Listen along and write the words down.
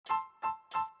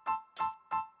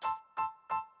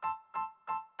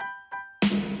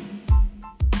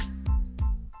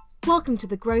Welcome to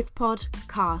the Growth Pod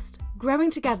cast,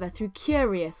 growing together through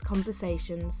curious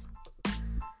conversations.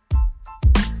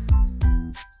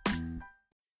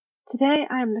 Today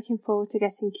I am looking forward to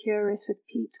getting curious with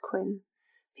Pete Quinn.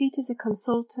 Pete is a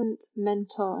consultant,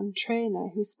 mentor and trainer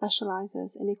who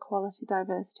specialises in equality,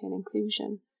 diversity and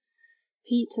inclusion.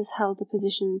 Pete has held the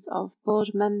positions of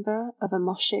board member of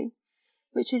Amoshi,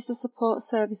 which is the support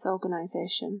service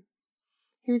organisation.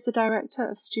 He was the director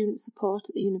of student support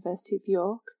at the University of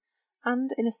York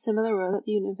and in a similar role at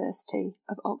the University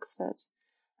of Oxford.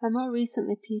 And more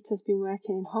recently, Pete has been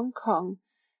working in Hong Kong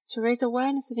to raise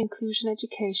awareness of inclusion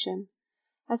education,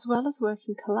 as well as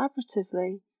working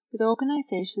collaboratively with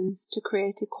organisations to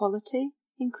create equality,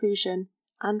 inclusion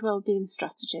and wellbeing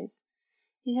strategies.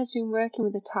 He has been working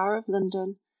with the Tower of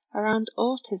London around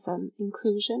autism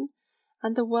inclusion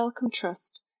and the Wellcome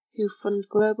Trust, who fund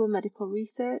global medical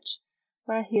research,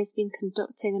 where he has been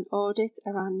conducting an audit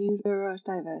around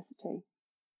neurodiversity.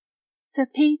 So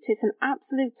Pete, it's an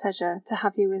absolute pleasure to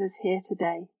have you with us here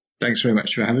today. Thanks very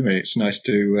much for having me. It's nice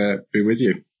to be with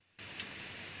you.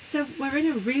 So we're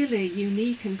in a really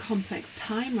unique and complex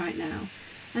time right now,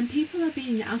 and people are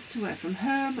being asked to work from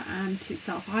home and to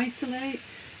self-isolate.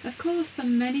 Of course, for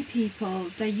many people,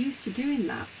 they're used to doing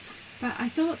that. But I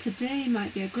thought today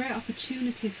might be a great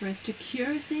opportunity for us to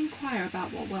curiously inquire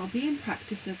about what wellbeing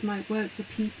practices might work for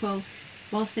people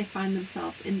whilst they find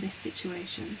themselves in this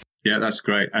situation. Yeah, that's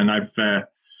great. And I've,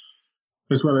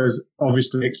 as well as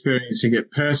obviously experiencing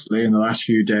it personally in the last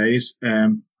few days,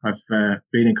 I've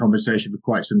been in conversation for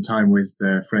quite some time with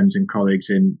friends and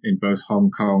colleagues in both Hong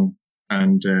Kong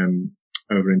and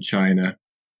over in China.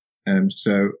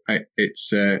 So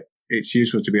it's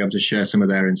useful to be able to share some of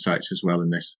their insights as well in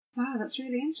this. Wow, that's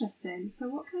really interesting. So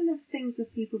what kind of things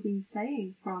have people been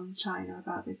saying from China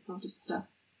about this sort of stuff?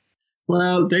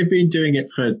 Well, they've been doing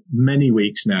it for many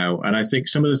weeks now. And I think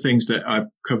some of the things that I've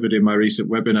covered in my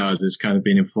recent webinars has kind of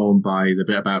been informed by the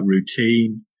bit about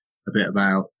routine, a bit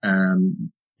about,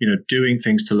 doing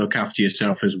things to look after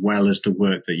yourself as well as the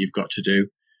work that you've got to do.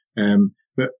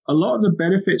 But a lot of the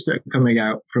benefits that are coming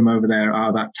out from over there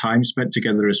are that time spent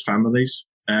together as families,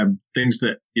 things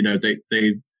that,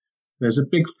 there's a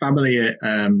big family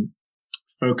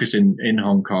focus in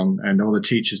Hong Kong, and all the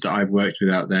teachers that I've worked with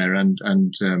out there and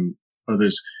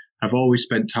others have always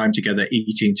spent time together,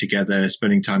 eating together,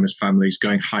 spending time as families,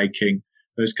 going hiking,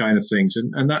 those kind of things.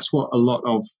 And that's what a lot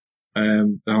of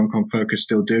the Hong Kong folk are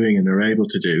still doing and are able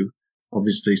to do,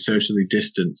 obviously socially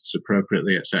distanced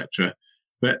appropriately, etc.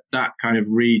 But that kind of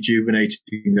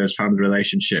rejuvenating those family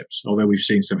relationships, although we've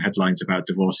seen some headlines about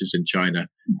divorces in China,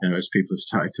 as people have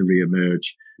started to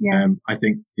re-emerge. Yeah. I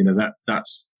think,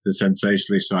 that's the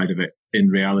sensationalist side of it. In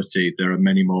reality, there are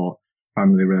many more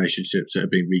family relationships that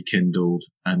have been rekindled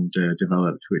and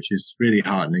developed, which is really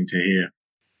heartening to hear.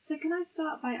 So can I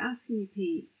start by asking you,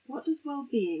 Pete, what does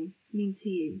well-being mean to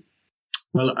you?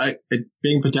 Well,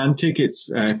 being pedantic,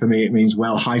 for me, it means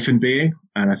well-being,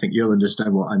 and I think you'll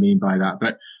understand what I mean by that.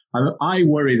 But I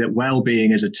worry that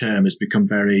well-being as a term has become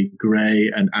very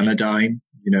grey and anodyne,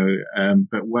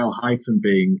 but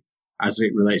well-being, as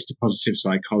it relates to positive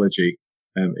psychology,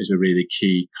 is a really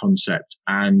key concept.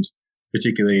 And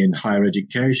particularly in higher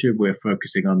education, we're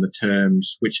focusing on the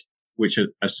terms which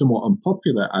are somewhat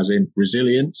unpopular, as in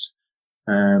resilience.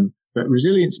 But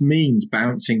resilience means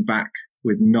bouncing back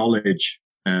with knowledge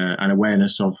and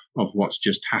awareness of what's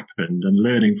just happened and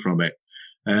learning from it.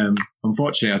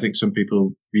 Unfortunately, I think some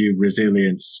people view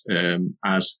resilience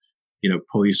as,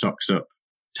 pull your socks up,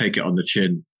 take it on the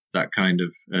chin, that kind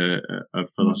of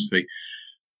philosophy.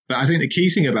 But I think the key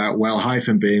thing about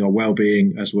well-being, or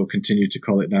well-being, as we'll continue to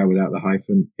call it now without the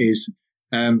hyphen, is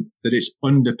that it's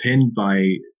underpinned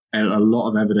by a lot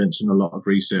of evidence and a lot of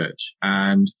research.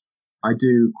 And I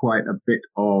do quite a bit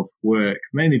of work,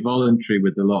 mainly voluntary,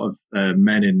 with a lot of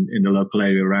men in the local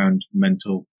area around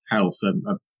mental health.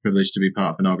 I'm privileged to be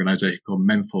part of an organisation called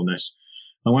Menfulness.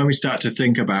 And when we start to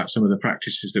think about some of the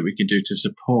practices that we can do to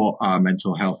support our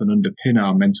mental health and underpin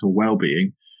our mental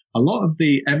well-being, a lot of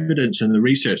the evidence and the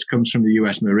research comes from the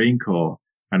US Marine Corps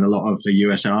and a lot of the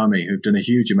US Army, who've done a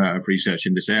huge amount of research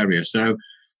in this area. So,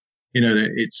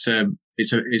 it's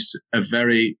a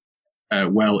very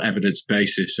well evidence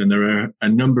basis, and there are a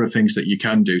number of things that you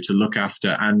can do to look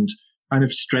after and kind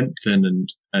of strengthen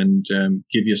and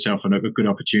give yourself a good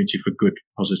opportunity for good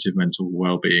positive mental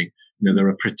well-being. There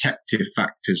are protective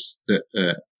factors that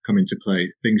come into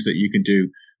play, things that you can do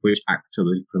which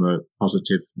actively promote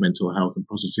positive mental health and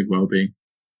positive well-being.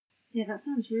 Yeah, that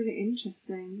sounds really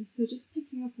interesting. So just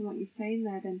picking up on what you're saying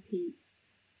there then, Pete,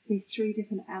 these three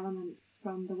different elements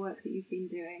from the work that you've been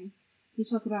doing. You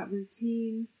talk about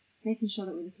routine, making sure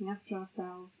that we're looking after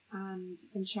ourselves, and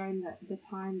ensuring that the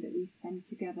time that we spend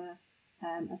together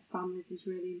as families is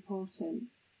really important.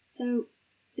 So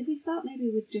if we start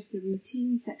maybe with just the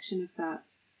routine section of that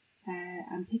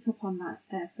and pick up on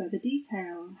that further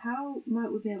detail, how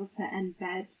might we be able to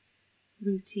embed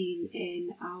routine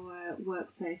in our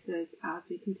workplaces as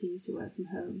we continue to work from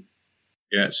home?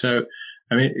 Yeah, so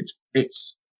I mean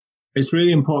it's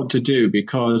really important to do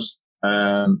because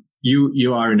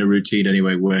you are in a routine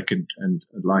anyway, work and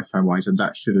lifetime wise, and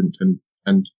that shouldn't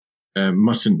and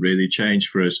mustn't really change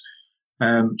for us.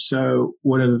 So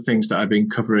one of the things that I've been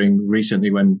covering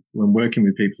recently when working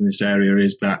with people in this area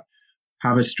is that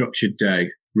have a structured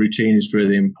day. Routine is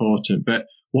really important, but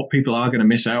what people are going to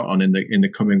miss out on in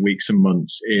the coming weeks and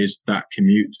months is that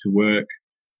commute to work,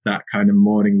 that kind of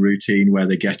morning routine where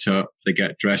they get up, they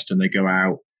get dressed and they go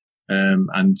out,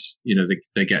 and, you know,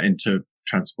 they get into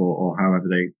transport or however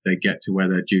they get to where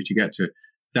they're due to get to.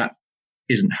 That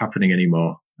isn't happening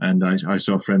anymore. And I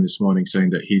saw a friend this morning saying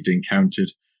that he'd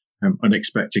encountered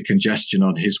unexpected congestion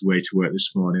on his way to work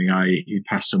this morning, i.e. he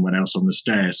passed someone else on the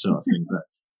stairs sort of thing. But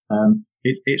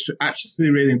it's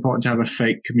actually really important to have a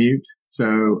fake commute.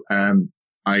 So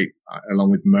I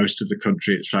along with most of the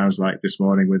country, it sounds like this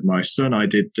morning with my son, I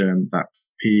did that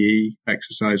PE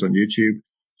exercise on YouTube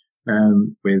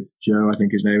with Joe, I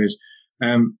think his name is.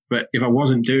 But if I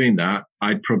wasn't doing that,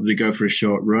 I'd probably go for a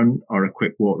short run or a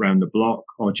quick walk around the block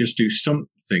or just do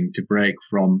something to break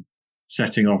from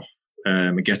setting off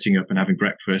getting up and having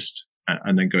breakfast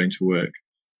and then going to work.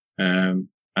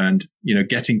 And, you know,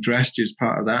 getting dressed is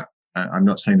part of that. I'm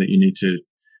not saying that you need to,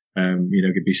 you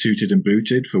know, be suited and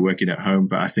booted for working at home,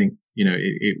 but I think, you know,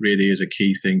 it really is a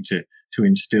key thing to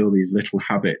instill these little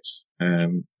habits,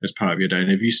 as part of your day.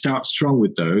 And if you start strong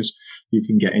with those, you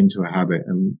can get into a habit,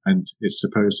 and it's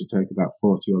supposed to take about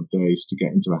 40 odd days to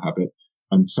get into a habit.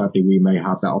 And sadly, we may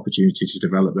have that opportunity to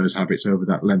develop those habits over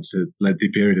that lengthy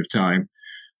period of time.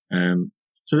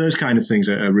 So those kind of things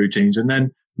are routines, and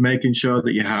then making sure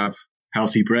that you have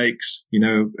healthy breaks. You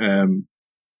know,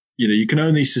 you can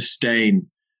only sustain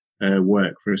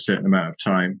work for a certain amount of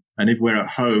time. And if we're at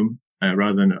home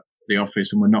rather than at the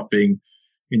office, and we're not being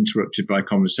interrupted by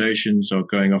conversations or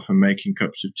going off and making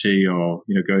cups of tea or,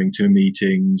 you know, going to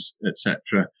meetings,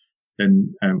 etc.,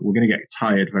 then we're going to get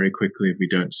tired very quickly if we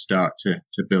don't start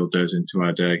to build those into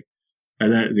our day.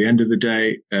 And then at the end of the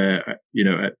day, you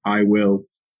know, I will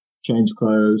change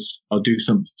clothes. I'll do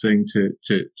something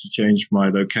to change my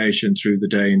location through the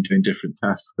day and doing different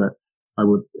tasks. But I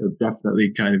would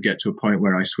definitely kind of get to a point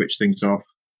where I switch things off,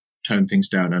 tone things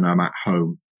down, and I'm at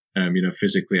home, you know,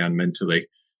 physically and mentally,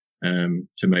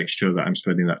 to make sure that I'm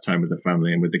spending that time with the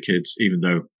family and with the kids, even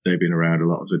though they've been around a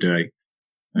lot of the day,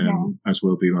 as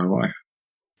will be my wife.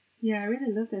 Yeah, I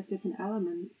really love those different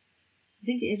elements. I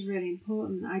think it is really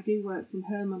important. I do work from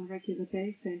home on a regular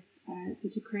basis, so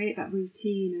to create that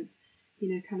routine of,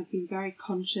 you know, kind of being very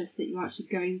conscious that you're actually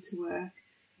going to work,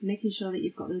 making sure that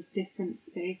you've got those different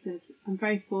spaces. I'm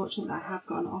very fortunate that I have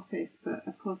got an office, but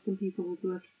of course some people will be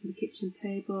working from the kitchen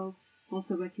table,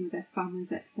 also working with their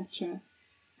families, etc.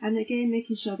 And again,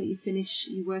 making sure that you finish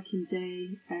your working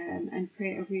day and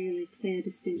create a really clear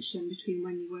distinction between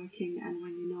when you're working and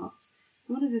when you're not.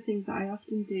 One of the things that I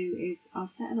often do is I'll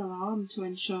set an alarm to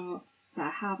ensure that I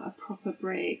have a proper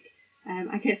break.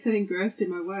 I get so engrossed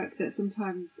in my work that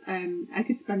sometimes I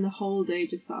could spend the whole day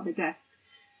just sat at my desk.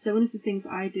 So one of the things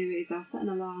I do is I'll set an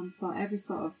alarm for every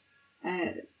sort of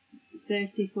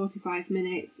 30, 45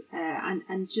 minutes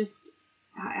and just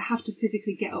I have to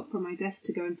physically get up from my desk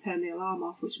to go and turn the alarm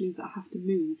off, which means that I have to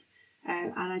move.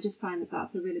 And I just find that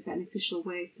that's a really beneficial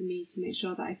way for me to make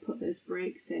sure that I put those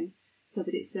breaks in, so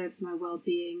that it serves my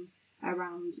well-being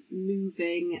around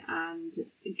moving and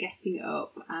getting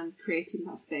up and creating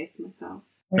that space for myself.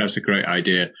 That's a great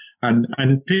idea.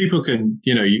 And people can,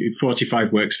 you know,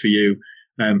 45 works for you.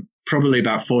 Probably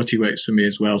about 40 works for me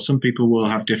as well. Some people will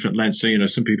have different lengths. So, you know,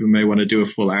 some people may want to do a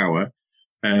full hour.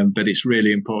 But it's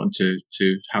really important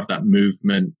to have that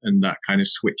movement and that kind of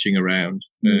switching around,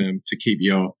 to keep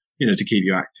you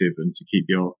active and to keep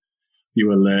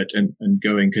you alert and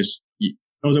going, because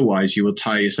otherwise you will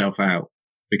tire yourself out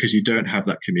because you don't have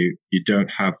that commute. You don't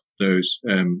have those,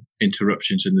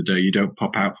 interruptions in the day. You don't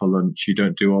pop out for lunch. You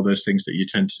don't do all those things that you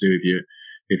tend to do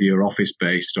if you're office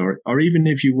based or even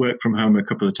if you work from home a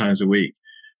couple of times a week.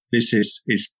 This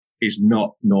is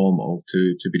not normal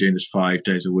to be doing this 5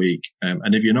 days a week.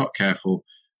 And if you're not careful,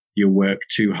 you'll work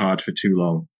too hard for too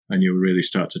long and you'll really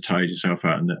start to tire yourself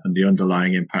out, and the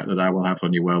underlying impact that will have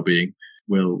on your well-being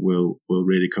will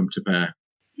really come to bear.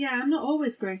 Yeah, I'm not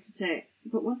always great at it,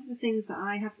 but one of the things that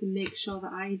I have to make sure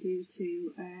that I do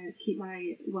to keep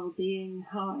my well-being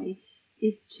high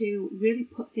is to really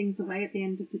put things away at the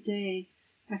end of the day.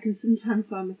 I can sometimes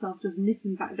find myself just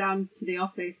nipping back down to the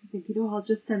office and thinking, oh, I'll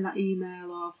just send that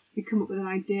email, or we come up with an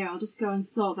idea, I'll just go and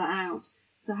sort that out.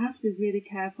 So I have to be really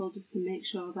careful just to make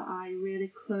sure that I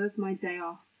really close my day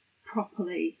off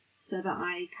properly so that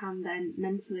I can then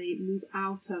mentally move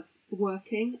out of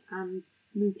working and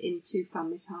move into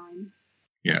family time.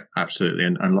 Yeah, absolutely.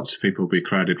 And lots of people will be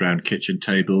crowded around kitchen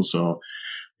tables or,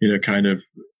 kind of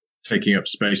taking up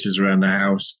spaces around the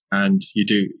house. And you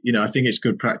do, I think it's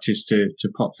good practice to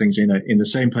pop things in the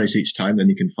same place each time, then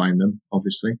you can find them,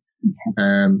 obviously.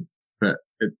 But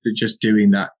just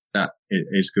doing that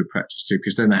is good practice too,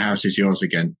 because then the house is yours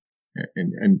again.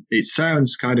 And it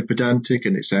sounds kind of pedantic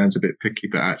and it sounds a bit picky,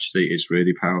 but actually it's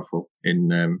really powerful in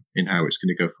how it's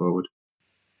going to go forward.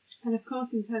 And of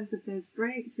course, in terms of those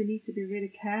breaks, we need to be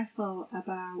really careful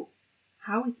about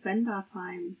how we spend our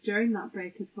time during that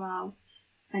break as well.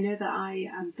 I know that I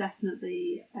am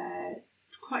definitely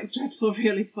quite dreadful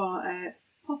really for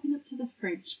popping up to the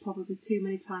fridge probably too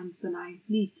many times than I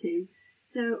need to.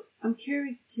 So I'm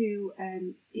curious to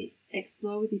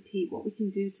explore with you, Pete, what we can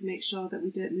do to make sure that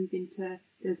we don't move into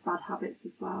those bad habits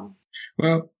as well.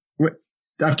 Well,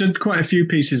 I've done quite a few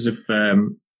pieces of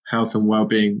health and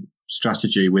wellbeing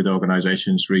strategy with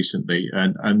organisations recently,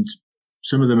 and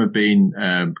some of them have been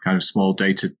kind of small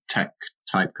data tech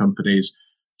type companies.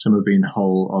 Some have been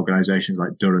whole organisations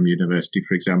like Durham University,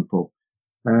 for example.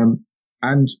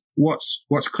 And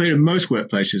what's clear in most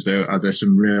workplaces, though, are there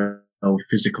some real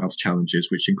physical health challenges,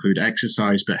 which include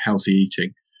exercise but healthy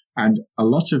eating. And a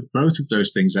lot of both of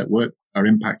those things at work are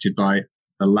impacted by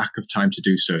the lack of time to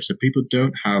do so. So people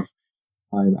don't have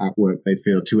time at work, they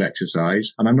feel, to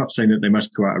exercise. And I'm not saying that they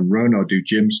must go out and run or do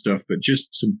gym stuff, but just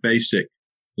some basic,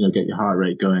 get your heart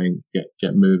rate going,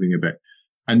 get moving a bit.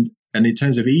 And in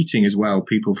terms of eating as well,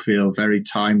 people feel very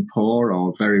time poor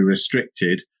or very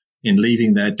restricted in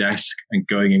leaving their desk and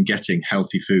going and getting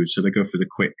healthy food. So they go for the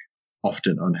quick,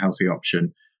 often unhealthy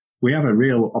option. We have a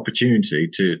real opportunity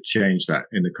to change that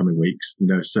in the coming weeks,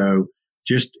 so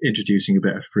just introducing a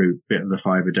bit of fruit, bit of the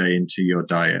fibre a day into your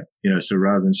diet, so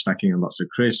rather than snacking on lots of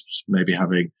crisps, maybe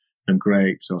having some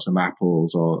grapes or some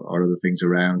apples or other things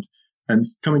around, and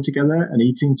coming together and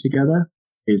eating together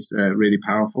is really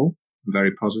powerful,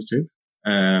 very positive.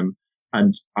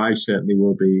 And I certainly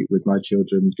will be with my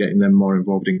children, getting them more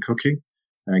involved in cooking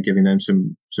and giving them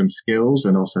some skills,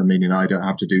 and also meaning I don't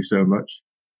have to do so much.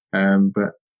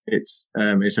 But it's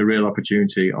a real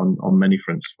opportunity on many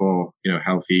fronts for,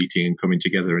 healthy eating and coming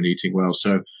together and eating well.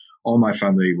 So all my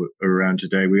family were around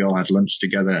today. We all had lunch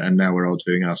together, and now we're all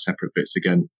doing our separate bits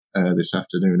again this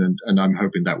afternoon. And I'm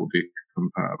hoping that will become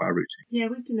part of our routine. Yeah,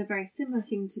 we've done a very similar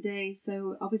thing today.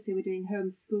 So obviously we're doing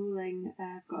homeschooling.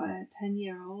 I've got a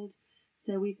 10-year-old.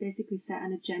 So we've basically set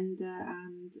an agenda,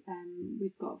 and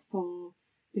we've got 4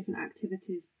 different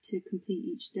activities to complete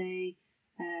each day.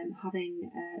 Having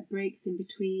breaks in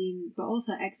between, but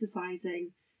also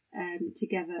exercising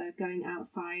together, going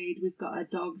outside. We've got a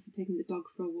dog, so taking the dog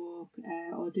for a walk,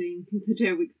 or doing the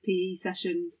Joe Wicks PE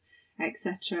sessions,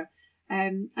 etc.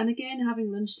 And again,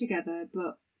 having lunch together,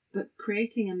 but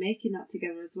creating and making that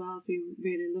together as well has been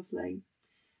really lovely.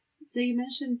 So you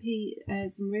mentioned, Pete,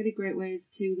 some really great ways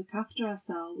to look after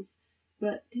ourselves.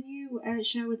 But can you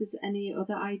share with us any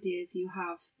other ideas you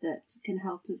have that can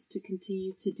help us to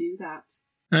continue to do that?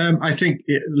 I think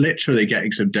literally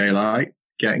getting some daylight,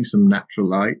 getting some natural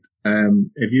light.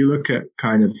 If you look at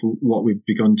kind of what we've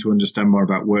begun to understand more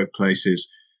about workplaces,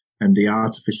 and the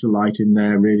artificial light in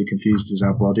there really confuses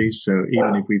our bodies. So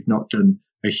even if we've not done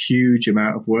a huge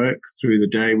amount of work through the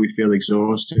day, we feel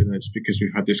exhausted, and it's because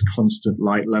we've had this constant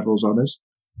light levels on us.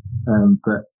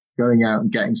 But going out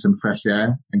and getting some fresh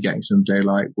air and getting some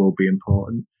daylight will be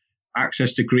important.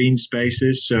 Access to green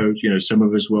spaces. So, some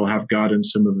of us will have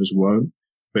gardens, some of us won't.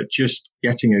 But just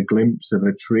getting a glimpse of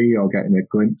a tree or getting a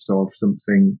glimpse of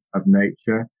something of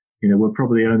nature, we're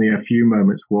probably only a few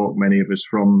moments walk, many of us,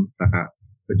 from that.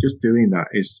 But just doing that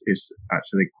is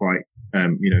actually quite,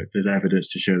 there's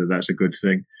evidence to show that that's a good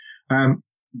thing.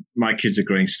 My kids are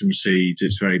growing some seeds.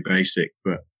 It's very basic,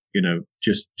 but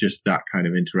just that kind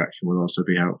of interaction will also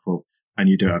be helpful. And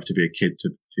you don't have to be a kid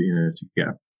to get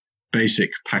a basic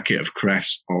packet of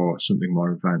cress or something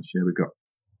more advanced. We've got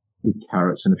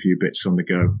carrots and a few bits on the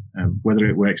go. Whether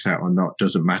it works out or not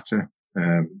doesn't matter.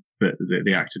 But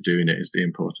the act of doing it is the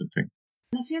important thing.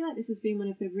 And I feel like this has been one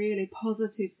of the really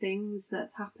positive things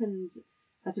that's happened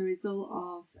as a result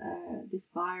of this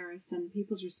virus and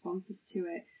people's responses to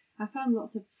it. I found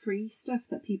lots of free stuff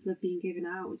that people have been giving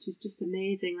out, which is just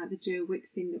amazing, like the Joe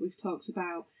Wicks thing that we've talked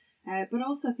about, but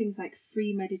also things like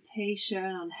free meditation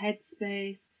on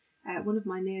Headspace, One of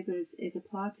my neighbours is a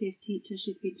Pilates teacher.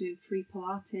 She's been doing free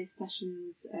Pilates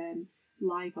sessions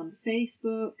live on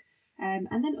Facebook. And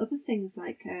then other things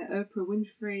like Oprah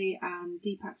Winfrey and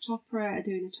Deepak Chopra are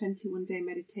doing a 21-day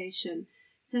meditation.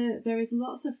 So there is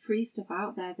lots of free stuff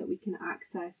out there that we can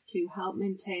access to help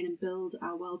maintain and build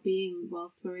our well-being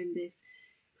whilst we're in this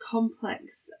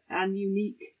complex and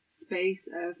unique space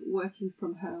of working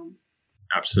from home.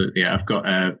 Absolutely. Yeah. I've got,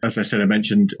 as I said, I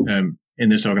mentioned in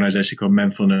this organisation called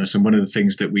Mindfulness, and one of the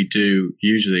things that we do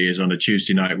usually is on a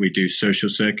Tuesday night we do social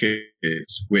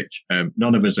circuits, which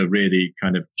none of us are really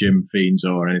kind of gym fiends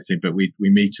or anything, but we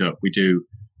meet up, we do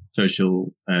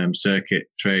social circuit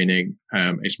training.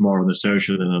 It's more on the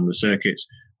social than on the circuits.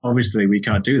 Obviously, we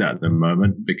can't do that at the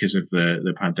moment because of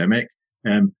the pandemic,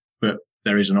 but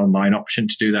there is an online option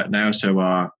to do that now. So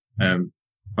our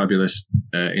fabulous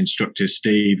instructor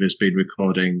Steve has been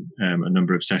recording a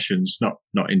number of sessions, not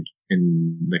in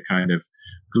the kind of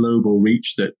global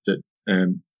reach that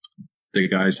the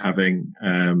guys having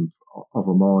of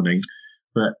a morning,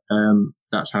 but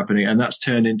that's happening, and that's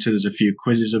turned into, there's a few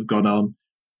quizzes have gone on.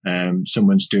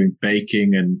 Someone's doing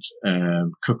baking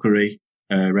and cookery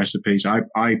recipes.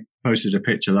 I posted a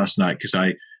picture last night because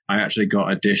I actually got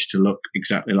a dish to look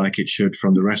exactly like it should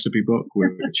from the recipe book,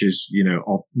 which is,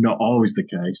 not always the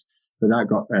case, but that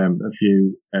got a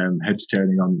few heads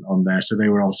turning on there. So they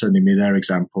were all sending me their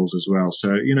examples as well.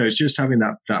 So, it's just having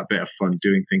that bit of fun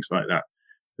doing things like that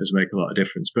does make a lot of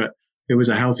difference. But it was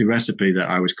a healthy recipe that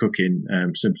I was cooking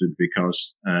simply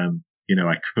because,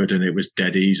 I could, and it was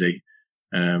dead easy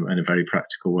and a very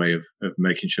practical way of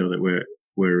making sure that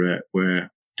we're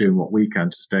doing what we can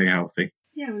to stay healthy.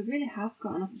 Yeah, we really have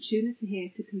got an opportunity here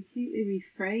to completely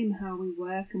reframe how we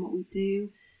work and what we do.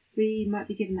 We might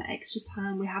be given that extra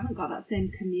time. We haven't got that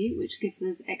same commute, which gives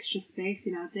us extra space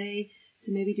in our day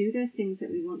to maybe do those things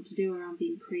that we want to do around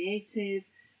being creative,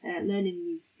 learning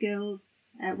new skills.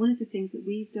 One of the things that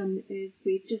we've done is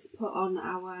we've just put on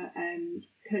our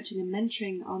coaching and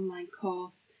mentoring online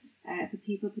course for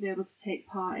people to be able to take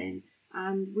part in.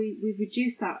 And we've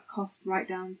reduced that cost right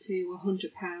down to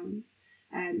 £100.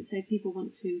 So if people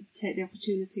want to take the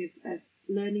opportunity of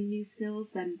learning new skills,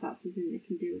 then that's something they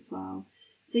can do as well.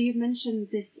 So you've mentioned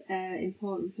this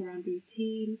importance around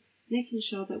routine, making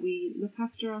sure that we look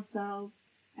after ourselves.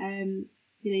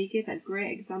 You gave a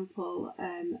great example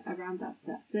around that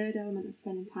third element of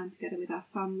spending time together with our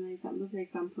families, that lovely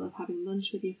example of having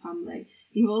lunch with your family.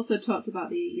 You've also talked about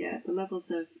the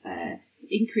levels of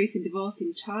increase in divorce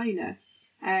in China.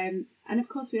 And of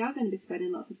course, we are going to be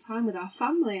spending lots of time with our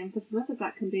family, and for some of us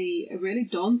that can be a really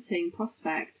daunting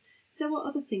prospect. So what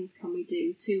other things can we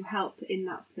do to help in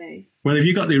that space? Well, if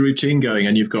you've got the routine going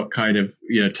and you've got kind of,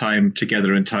 time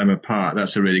together and time apart,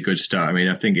 that's a really good start. I mean,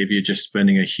 I think if you're just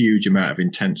spending a huge amount of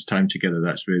intense time together,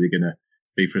 that's really going to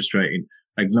be frustrating.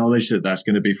 Acknowledge that that's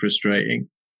going to be frustrating.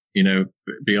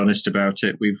 Be honest about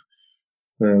it. We've,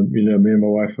 me and my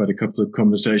wife had a couple of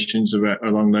conversations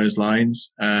along those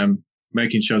lines,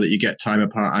 making sure that you get time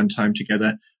apart and time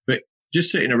together. But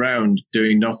just sitting around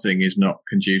doing nothing is not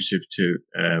conducive to,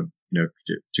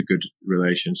 to good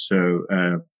relations. So,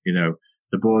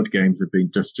 the board games have been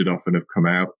dusted off and have come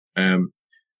out.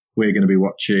 We're going to be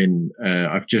watching,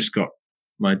 I've just got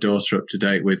my daughter up to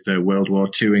date with World War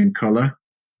II in colour.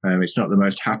 It's not the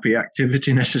most happy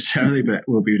activity necessarily, but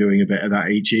we'll be doing a bit of that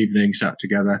each evening, sat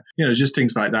together. Just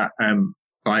things like that.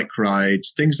 Bike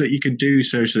rides, things that you can do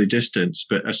socially distanced,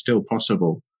 but are still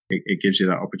possible. It gives you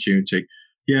that opportunity.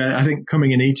 Yeah, I think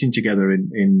coming and eating together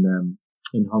in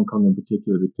Hong Kong in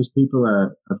particular, because people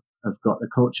have got a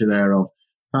culture there of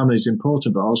family is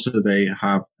important, but also they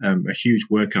have a huge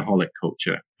workaholic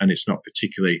culture, and it's not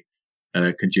particularly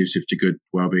conducive to good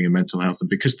well-being and mental health. And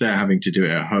because they're having to do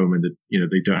it at home, and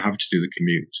they don't have to do the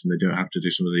commute and they don't have to do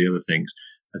some of the other things,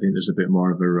 I think there's a bit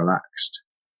more of a relaxed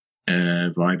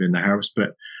vibe in the house.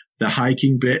 But the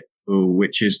hiking bit,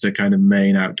 which is the kind of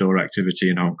main outdoor activity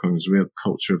in Hong Kong, is a real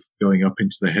culture of going up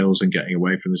into the hills and getting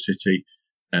away from the city,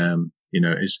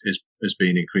 has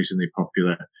been increasingly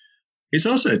popular. It's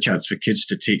also a chance for kids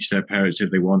to teach their parents,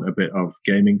 if they want, a bit of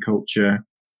gaming culture,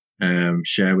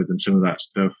 share with them some of that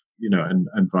stuff,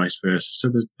 and vice versa. So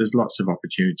there's lots of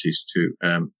opportunities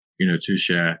to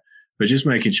share, but just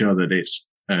making sure that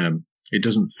it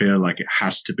doesn't feel like it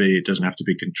has to be, it doesn't have to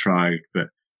be contrived, but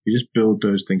you just build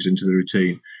those things into the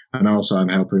routine. And also I'm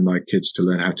helping my kids to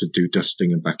learn how to do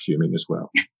dusting and vacuuming as well.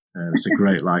 It's a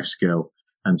great life skill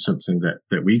and something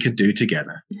that we could do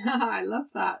together. I love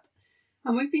that.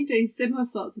 And we've been doing similar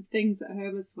sorts of things at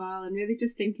home as well, and really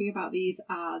just thinking about these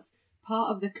as part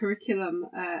of the curriculum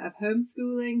of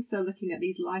homeschooling, so looking at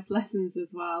these life lessons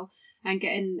as well, and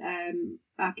getting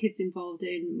our kids involved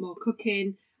in more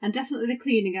cooking, and definitely the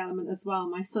cleaning element as well.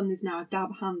 My son is now a dab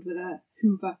hand with a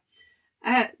Hoover.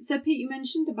 So Pete, you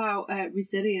mentioned about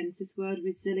resilience, this word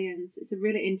resilience. It's a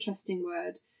really interesting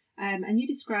word. And you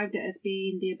described it as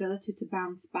being the ability to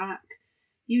bounce back.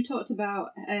 You talked about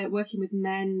working with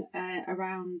men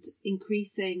around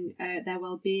increasing their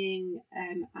well-being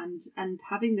and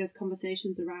having those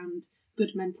conversations around good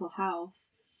mental health.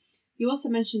 You also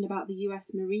mentioned about the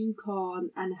US Marine Corps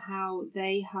and how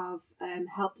they have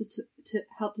helped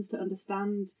us to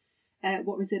understand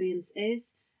what resilience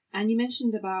is. And you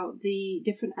mentioned about the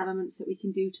different elements that we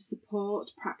can do to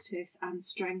support, practice and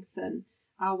strengthen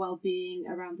our well-being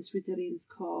around this resilience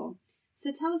core.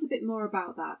 So tell us a bit more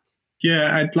about that.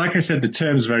 Yeah, like I said, the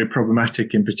term's very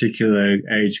problematic in particular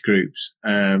age groups.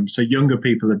 So younger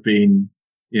people have been,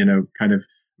 kind of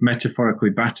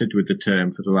metaphorically battered with the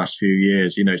term for the last few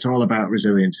years. It's all about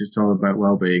resilience. It's all about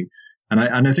well-being.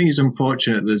 And I think it's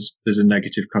unfortunate there's a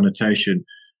negative connotation.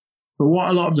 But what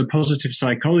a lot of the positive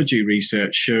psychology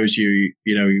research shows you,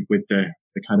 with the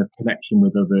kind of connection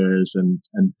with others and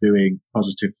doing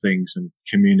positive things and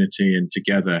community and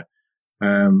together,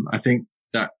 I think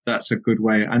that's a good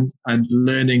way, and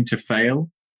learning to fail.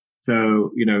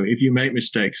 So, if you make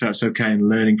mistakes, that's okay, and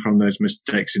learning from those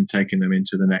mistakes and taking them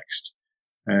into the next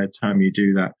time you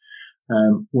do that.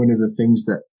 One of the things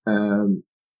that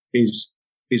is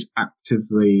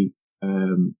actively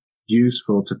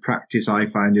useful to practice, I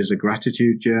find, is a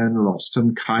gratitude journal or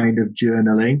some kind of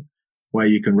journaling where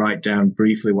you can write down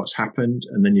briefly what's happened,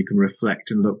 and then you can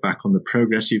reflect and look back on the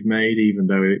progress you've made, even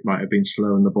though it might have been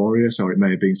slow and laborious, or it may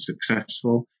have been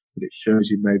successful, but it shows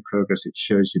you've made progress, it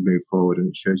shows you move forward, and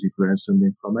it shows you've learned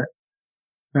something from it.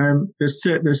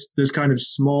 There's kind of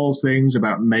small things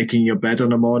about making your bed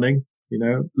on a morning,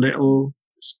 little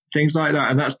things like that.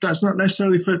 And that's not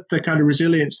necessarily for the kind of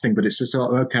resilience thing, but it's just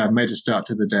sort of, okay, I've made a start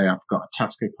to the day. I've got a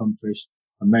task accomplished.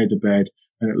 I made the bed,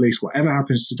 and at least whatever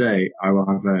happens today, I will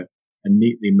have a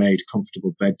neatly made,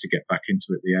 comfortable bed to get back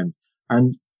into at the end.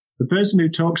 And the person who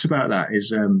talks about that is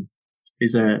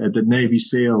the Navy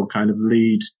SEAL kind of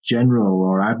lead general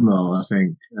or admiral, I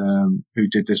think, who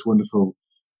did this wonderful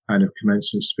kind of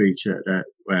commencement speech at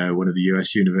one of the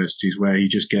US universities, where he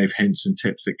just gave hints and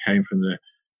tips that came from the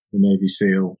Navy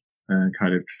SEAL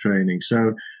kind of training.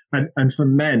 So, and for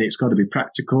men, it's got to be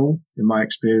practical, in my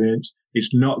experience.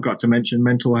 It's not got to mention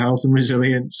mental health and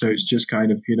resilience. So it's just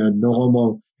kind of,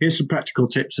 normal. Here's some practical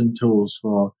tips and tools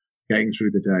for getting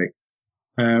through the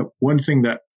day. One thing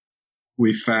that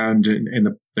we found in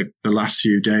the last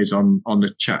few days on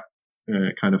the chat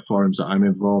kind of forums that I'm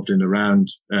involved in around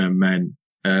men,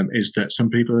 is that some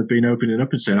people have been opening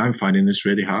up and saying, I'm finding this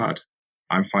really hard.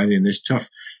 I'm finding this tough.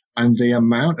 And the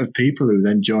amount of people who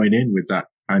then join in with that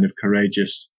kind of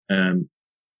courageous, I'm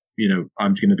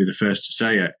going to be the first to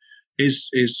say it, is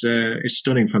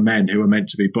stunning for men who are meant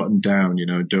to be buttoned down,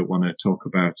 and don't want to talk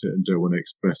about it and don't want to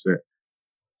express it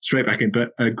straight back in.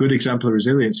 But a good example of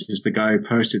resilience is the guy who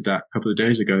posted that a couple of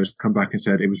days ago has come back and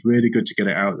said, it was really good to get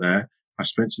it out there. I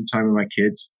spent some time with my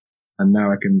kids, and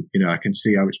now I can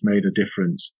see how it's made a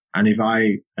difference. And if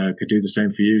I could do the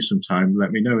same for you sometime,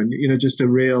 let me know. And, just a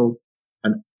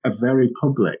very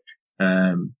public,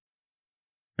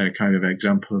 kind of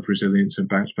example of resilience and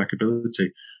bounce back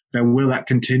ability. Now, will that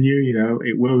continue?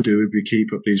 It will do if we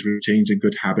keep up these routines and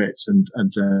good habits and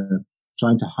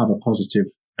trying to have a positive,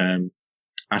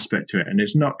 aspect to it. And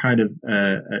it's not kind of,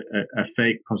 a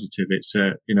fake positive. It's,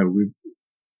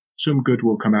 some good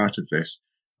will come out of this,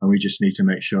 and we just need to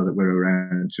make sure that we're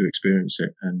around to experience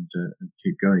it and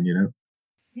keep going,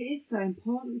 It is so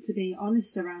important to be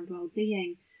honest around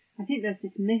well-being. I think there's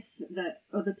this myth that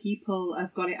other people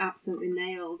have got it absolutely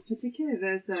nailed, particularly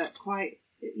those that quite,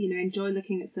 enjoy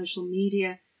looking at social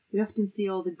media. We often see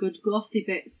all the good glossy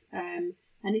bits, and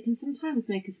it can sometimes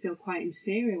make us feel quite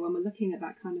inferior when we're looking at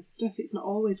that kind of stuff. It's not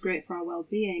always great for our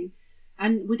well-being.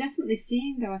 And we're definitely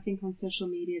seeing, though, I think on social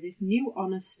media, this new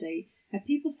honesty of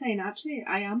people saying, actually,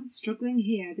 I am struggling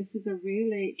here. This is a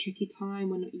really tricky time.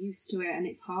 We're not used to it and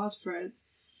it's hard for us.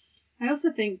 I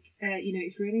also think,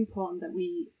 it's really important that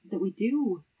we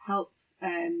do help,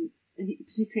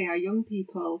 particularly our young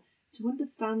people, to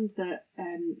understand that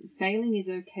failing is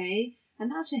okay,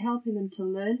 and actually helping them to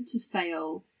learn to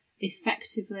fail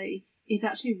effectively is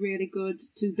actually really good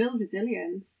to build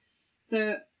resilience.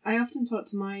 So I often talk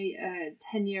to my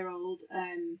 10-year-old,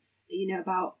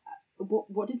 about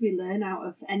what did we learn out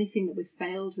of anything that we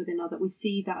failed within, or that we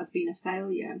see that as being a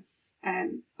failure.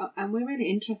 And we're really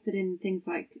interested in things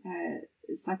like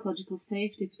psychological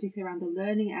safety, particularly around the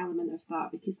learning element of that,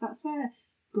 because that's where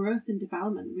growth and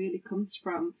development really comes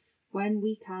from, when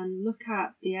we can look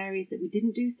at the areas that we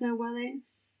didn't do so well in,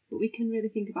 but we can really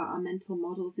think about our mental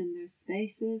models in those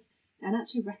spaces and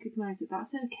actually recognise that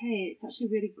that's okay. It's actually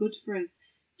really good for us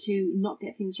to not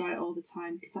get things right all the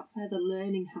time, because that's where the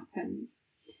learning happens.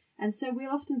 And so we'll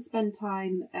often spend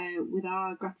time with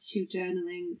our gratitude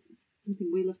journaling. Something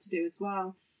we love to do as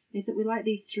well is that we like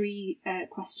these 3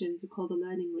 questions we call the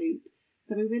learning loop.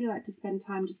 So we really like to spend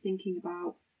time just thinking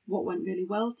about what went really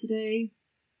well today,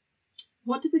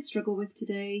 what did we struggle with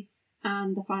today,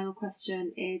 and the final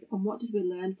question is, and what did we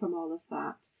learn from all of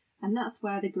that? And that's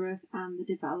where the growth and the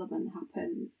development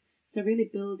happens. So really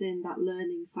building that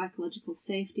learning psychological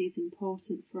safety is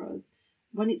important for us.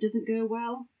 When it doesn't go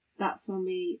well, that's when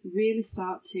we really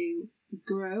start to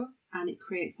grow, and it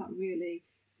creates that really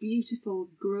beautiful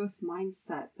growth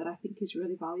mindset that I think is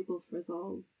really valuable for us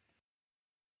all.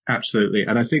 Absolutely.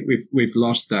 And I think we've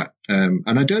lost that. And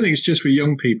I don't think it's just for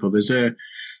young people. There's a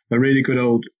really good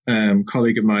old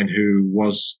colleague of mine who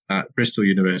was at Bristol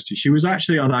University. She was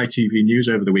actually on ITV News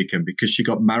over the weekend because she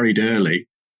got married early,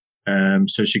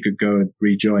 so she could go and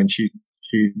rejoin. She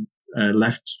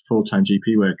left full-time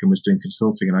GP work and was doing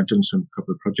consulting, and I've done a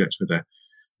couple of projects with her.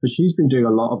 But she's been doing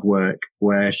a lot of work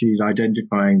where she's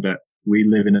identifying that we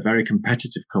live in a very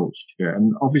competitive culture,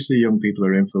 and obviously young people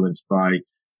are influenced by,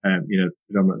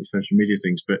 predominantly social media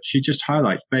things, but she just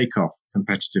highlights Bake Off,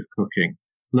 competitive cooking,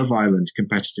 Love Island,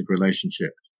 competitive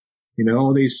relationships,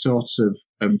 all these sorts of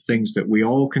things that we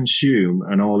all consume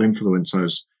and all influence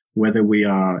us, whether we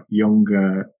are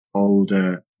younger,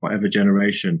 older, whatever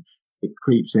generation. It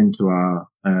creeps into our,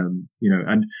 and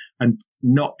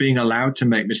not being allowed to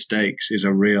make mistakes is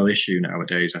a real issue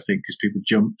nowadays, I think, because people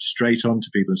jump straight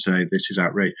onto people and say, this is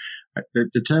outrageous.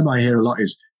 The term I hear a lot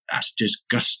is, that's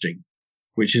disgusting,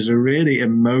 which is a really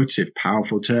emotive,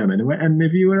 powerful term. And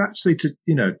if you were actually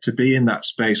to be in that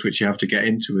space, which you have to get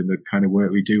into in the kind of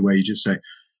work we do, where you just say,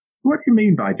 what do you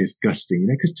mean by disgusting?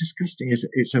 Because disgusting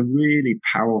it's a really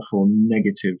powerful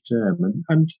negative term.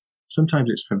 And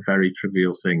sometimes it's for very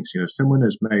trivial things. Someone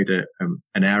has made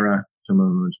an error.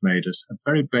 Someone has made a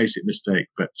very basic mistake,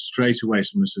 but straight away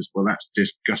someone says, well, that's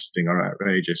disgusting or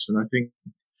outrageous. And I think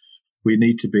we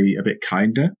need to be a bit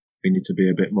kinder. We need to be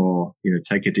a bit more,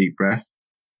 take a deep breath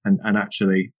and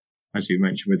actually, as you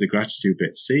mentioned with the gratitude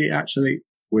bit, see, actually,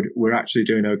 we're actually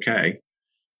doing okay.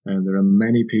 And there are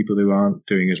many people who aren't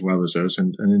doing as well as us.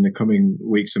 And in the coming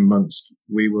weeks and months,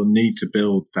 we will need to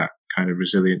build that kind of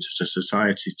resilience as a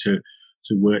society to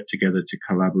work together, to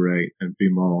collaborate and be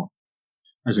more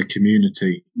as a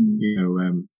community,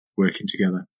 working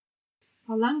together.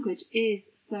 Our language is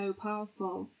so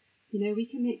powerful. We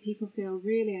can make people feel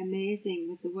really amazing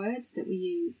with the words that we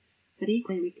use, but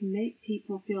equally we can make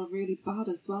people feel really bad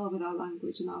as well with our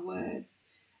language and our words.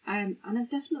 And I've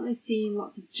definitely seen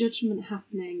lots of judgment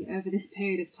happening over this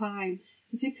period of time,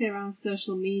 particularly around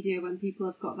social media, when people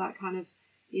have got that kind of,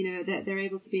 they're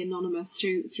able to be anonymous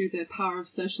through the power of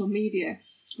social media,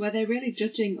 where they're really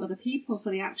judging other people for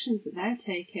the actions that they're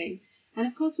taking. And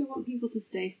of course we want people to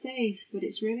stay safe, but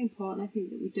it's really important, I think,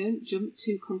 that we don't jump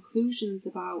to conclusions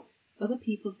about other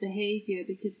people's behaviour,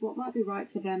 because what might be right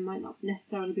for them might not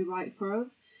necessarily be right for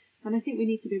us. And I think we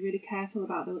need to be really careful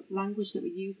about the language that we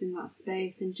use in that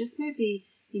space, and just maybe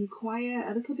inquire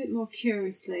a little bit more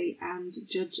curiously and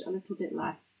judge a little bit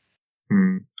less.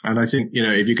 And I think,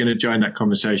 if you're going to join that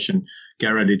conversation, get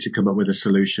ready to come up with a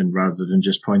solution rather than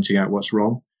just pointing out what's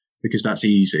wrong, because that's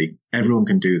easy. Everyone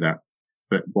can do that.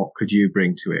 But what could you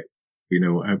bring to it?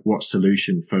 What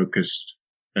solution focused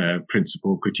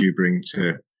principle could you bring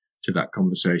to that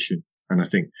conversation? And I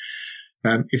think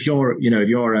if you're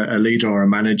a leader or a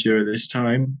manager at this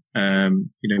time,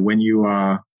 when you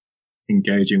are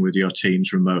engaging with your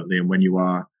teams remotely and when you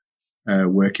are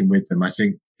working with them, I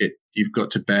think you've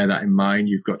got to bear that in mind.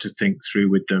 You've got to think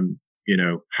through with them,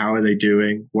 how are they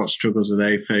doing? What struggles are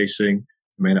they facing?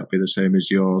 It may not be the same as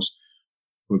yours.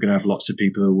 We're going to have lots of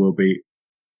people who will be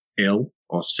ill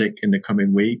or sick in the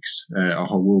coming weeks,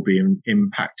 or will be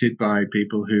impacted by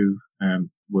people who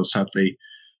will sadly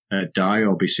die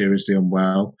or be seriously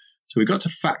unwell. So we've got to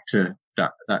factor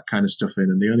that kind of stuff in.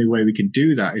 And the only way we can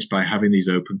do that is by having these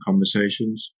open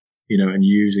conversations, and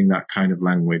using that kind of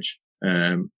language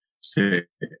to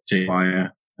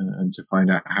inquire and to find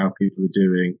out how people are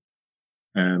doing,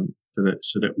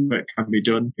 so that work can be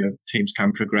done. Teams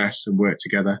can progress and work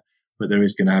together, but there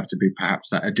is going to have to be perhaps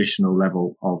that additional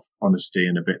level of honesty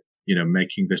and a bit,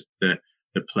 making the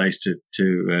place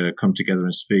to come together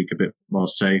and speak a bit more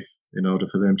safe in order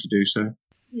for them to do so.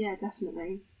 Yeah,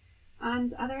 definitely.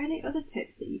 And are there any other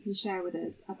tips that you can share with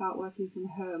us about working from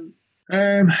home?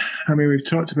 We've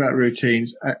talked about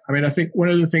routines. I think one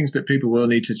of the things that people will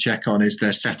need to check on is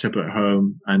their setup at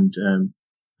home. And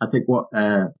I think what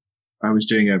I was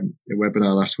doing a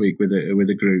webinar last week with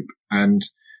a group, and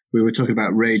we were talking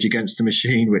about Rage Against the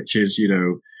Machine, which is,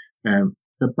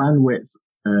 the bandwidth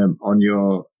on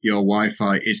your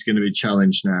Wi-Fi is going to be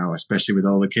challenged now, especially with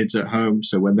all the kids at home.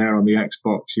 So when they're on the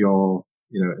Xbox,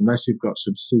 unless you've got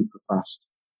some super fast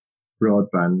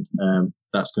broadband,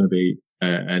 that's going to be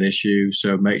an issue.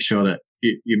 So make sure that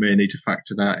you may need to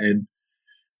factor that in.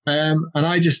 And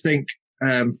I just think,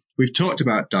 we've talked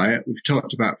about diet, we've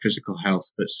talked about physical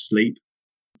health, but sleep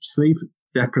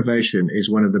deprivation is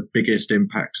one of the biggest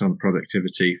impacts on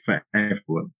productivity for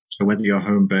everyone. So whether you're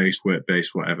home-based,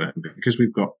 work-based, whatever, because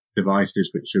we've got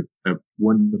devices which are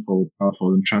wonderful,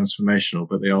 powerful and transformational,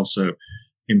 but they also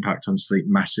impact on sleep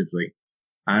massively.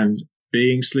 And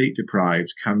being sleep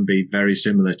deprived can be very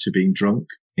similar to being drunk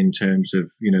in terms of,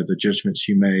 the judgments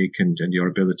you make and your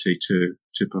ability to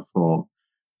perform.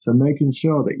 So making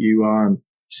sure that you aren't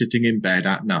sitting in bed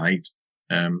at night,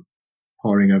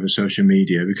 poring over social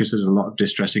media, because there's a lot of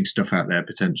distressing stuff out there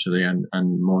potentially and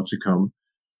more to come.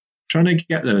 Trying to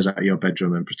get those out of your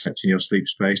bedroom and protecting your sleep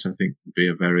space, I think, would be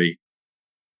a very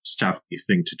savvy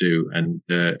thing to do. And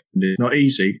it's not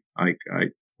easy. I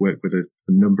work with a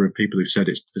number of people who've said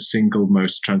it's the single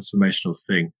most transformational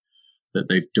thing that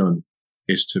they've done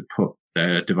is to put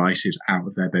their devices out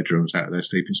of their bedrooms, out of their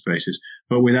sleeping spaces.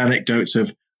 But with anecdotes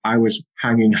of, I was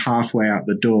hanging halfway out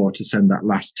the door to send that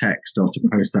last text or to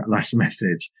post that last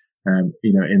message, in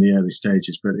the early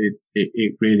stages, but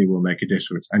it really will make a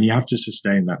difference. And you have to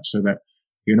sustain that so that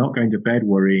you're not going to bed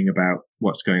worrying about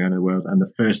what's going on in the world. And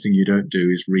the first thing you don't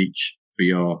do is reach for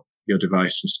your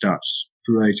device and start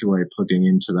straight away plugging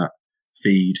into that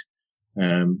feed.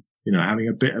 Having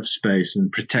a bit of space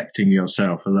and protecting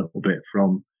yourself a little bit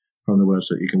from the world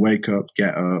so that you can wake up,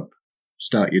 get up,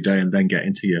 start your day, and then get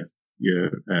into your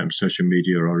social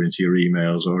media or into your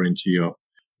emails or into your,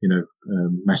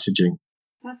 messaging.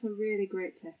 That's a really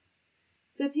great tip.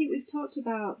 So Pete, we've talked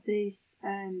about these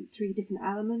 3 different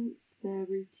elements: the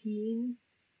routine,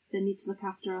 the need to look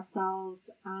after ourselves,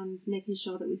 and making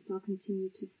sure that we still continue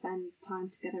to spend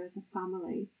time together as a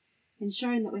family,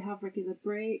 ensuring that we have regular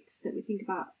breaks, that we think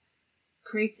about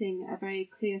creating a very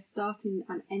clear starting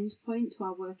and end point to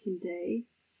our working day,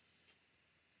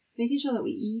 making sure that we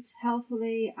eat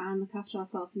healthily and look after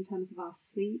ourselves in terms of our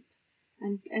sleep,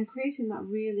 and creating that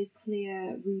really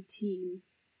clear routine,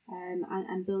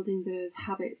 and building those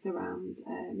habits around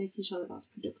making sure that that's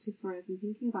productive for us and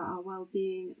thinking about our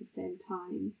well-being at the same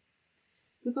time.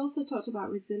 We've also talked about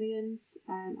resilience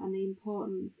and the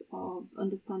importance of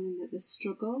understanding that the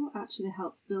struggle actually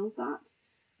helps build that,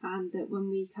 and that when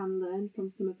we can learn from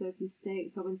some of those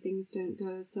mistakes or when things don't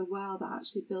go so well, that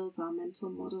actually builds our mental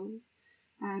models.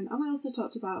 And we also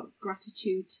talked about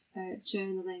gratitude,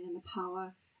 journaling, and the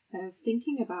power of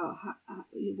thinking about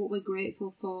what we're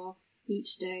grateful for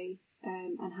each day,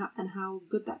 and how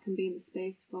good that can be in the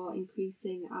space for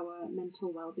increasing our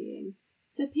mental well-being.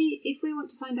 So Pete, if we want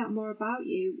to find out more about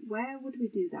you, where would we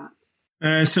do that?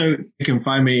 So you can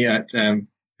find me at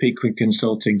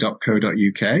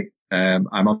petequinnconsulting.co.uk.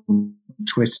 I'm on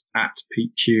Twitter at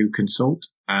PeteQConsult,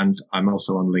 and I'm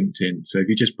also on LinkedIn. So if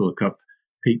you just look up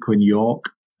Pete Quinn York,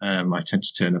 I tend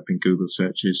to turn up in Google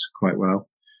searches quite well.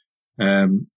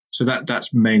 So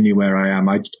that's mainly where I am.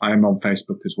 I am on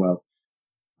Facebook as well.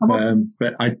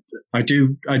 But I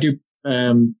do put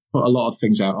a lot of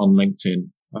things out on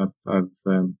LinkedIn. I've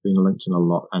been on LinkedIn a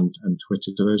lot and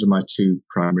Twitter. So those are my 2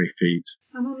 primary feeds.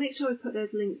 And we'll make sure we put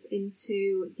those links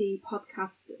into the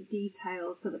podcast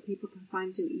details so that people can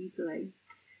find you easily.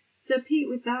 So Pete,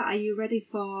 with that, are you ready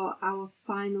for our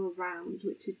final round,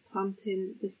 which is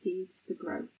planting the seeds for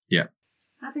growth? Yeah.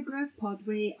 At the Growth Pod,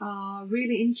 we are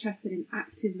really interested in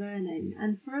active learning,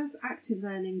 and for us, active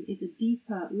learning is a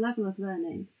deeper level of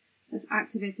learning that's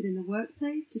activated in the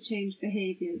workplace to change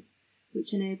behaviours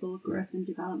which enable growth and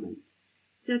development.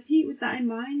 So Pete, with that in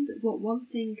mind, what one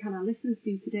thing can our listeners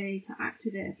do today to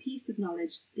activate a piece of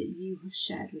knowledge that you have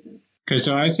shared with us? Okay,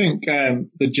 so I think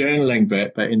the journaling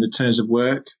bit, but in the terms of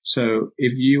work. So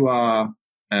if you are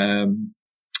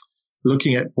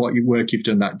looking at what work you've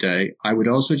done that day, I would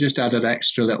also just add an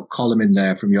extra little column in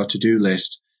there from your to-do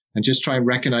list and just try and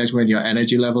recognize when your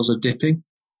energy levels are dipping,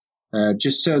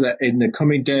 just so that in the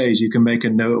coming days you can make a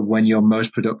note of when you're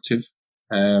most productive,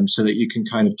 so that you can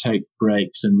kind of take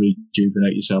breaks and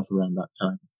rejuvenate yourself around that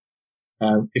time.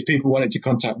 If people wanted to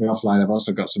contact me offline, I've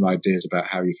also got some ideas about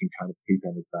how you can kind of keep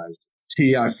energized.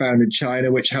 Tea I found in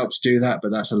China, which helps do that, but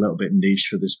that's a little bit niche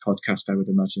for this podcast, I would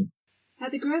imagine.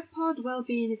 At the Growth Pod,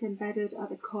 wellbeing is embedded at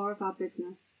the core of our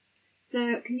business.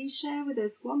 So can you share with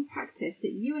us one practice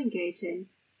that you engage in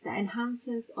that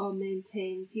enhances or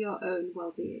maintains your own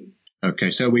wellbeing?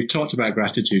 Okay, so we've talked about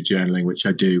gratitude journaling, which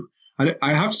I do.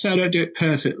 I have to say I don't do it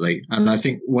perfectly. And I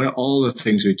think all the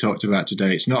things we talked about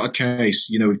today, it's not a case,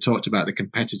 we've talked about the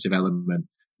competitive element.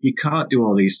 You can't do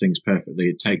all these things perfectly.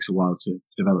 It takes a while to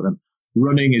develop them.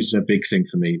 Running is a big thing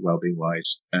for me, wellbeing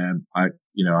wise. I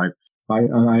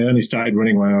only started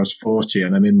running when I was 40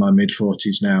 and I'm in my mid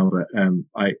 40s now, but,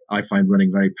 I find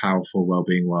running very powerful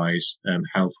wellbeing wise,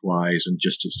 health wise, and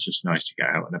it's just nice to get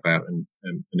out and about and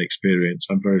experience.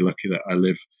 I'm very lucky that I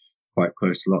live quite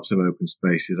close to lots of open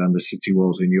spaces and the city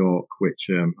walls in York, which,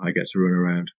 I get to run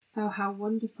around. Oh, how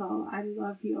wonderful. I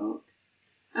love York.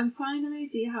 And finally,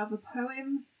 do you have a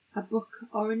poem, a book,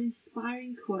 or an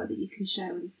inspiring quote that you can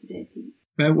share with us today, Pete?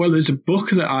 Well, there's a book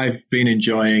that I've been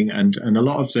enjoying, and a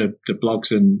lot of the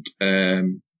blogs and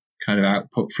kind of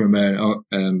output from a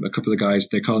couple of guys.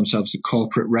 They call themselves the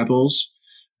Corporate Rebels,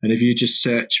 and if you just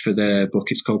search for their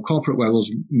book, it's called Corporate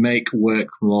Rebels Make Work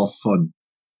More Fun,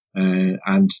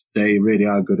 and they really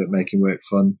are good at making work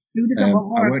fun. I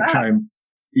won't try and,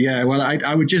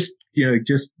 I would just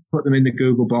put them in the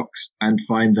Google box and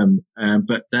find them,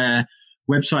 but they're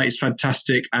website is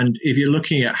fantastic. And if you're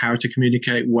looking at how to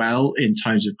communicate well in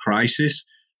times of crisis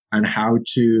and how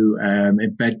to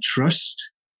embed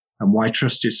trust and why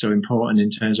trust is so important in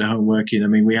terms of home working. I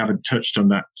mean, we haven't touched on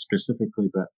that specifically,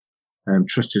 but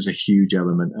trust is a huge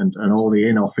element, and all the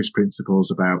in-office principles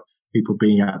about people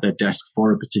being at their desk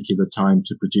for a particular time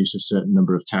to produce a certain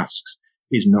number of tasks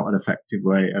is not an effective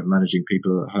way of managing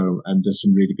people at home. And there's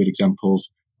some really good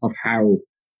examples of how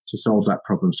to solve that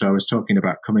problem. So I was talking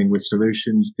about coming with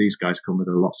solutions. These guys come with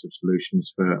lots of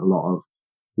solutions for a lot of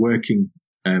working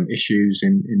issues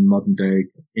in modern day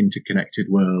interconnected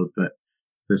world, but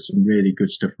there's some really good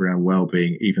stuff around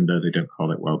well-being, even though they don't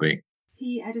call it well-being.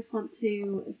 Pete, I just want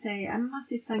to say a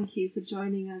massive thank you for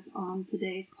joining us on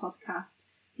today's podcast.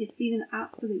 It's been an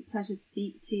absolute pleasure to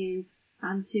speak to you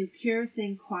and to curiously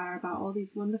inquire about all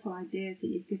these wonderful ideas that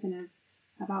you've given us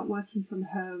about working from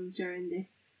home during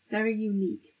this very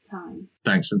unique time.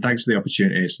 Thanks, and thanks for the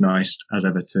opportunity. It's nice, as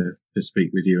ever, to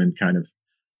speak with you and kind of,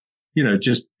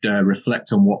 just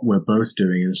reflect on what we're both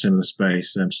doing in a similar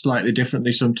space, slightly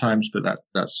differently sometimes, but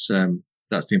that's the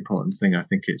important thing. I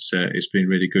think it's been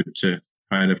really good to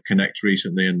kind of connect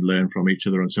recently and learn from each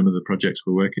other on some of the projects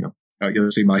we're working on.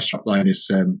 You'll see my strapline is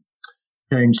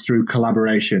changed through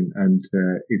collaboration, and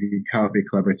if you can't be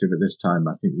collaborative at this time,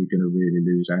 I think you're going to really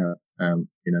lose out.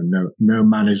 No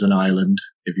man is an island,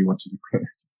 if you wanted to quote.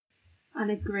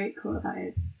 And a great quote that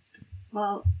is.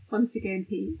 Well, once again,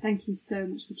 Pete, thank you so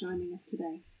much for joining us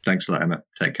today. Thanks a lot, Emma.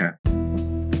 Take care.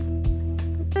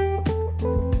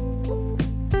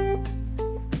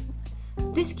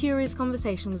 This curious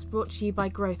conversation was brought to you by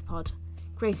GrowthPod,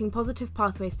 creating positive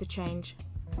pathways to change.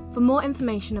 For more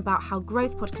information about how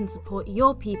GrowthPod can support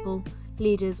your people,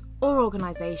 leaders or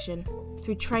organisation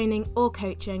through training or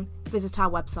coaching, visit our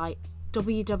website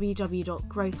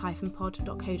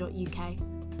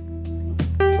www.growth-pod.co.uk.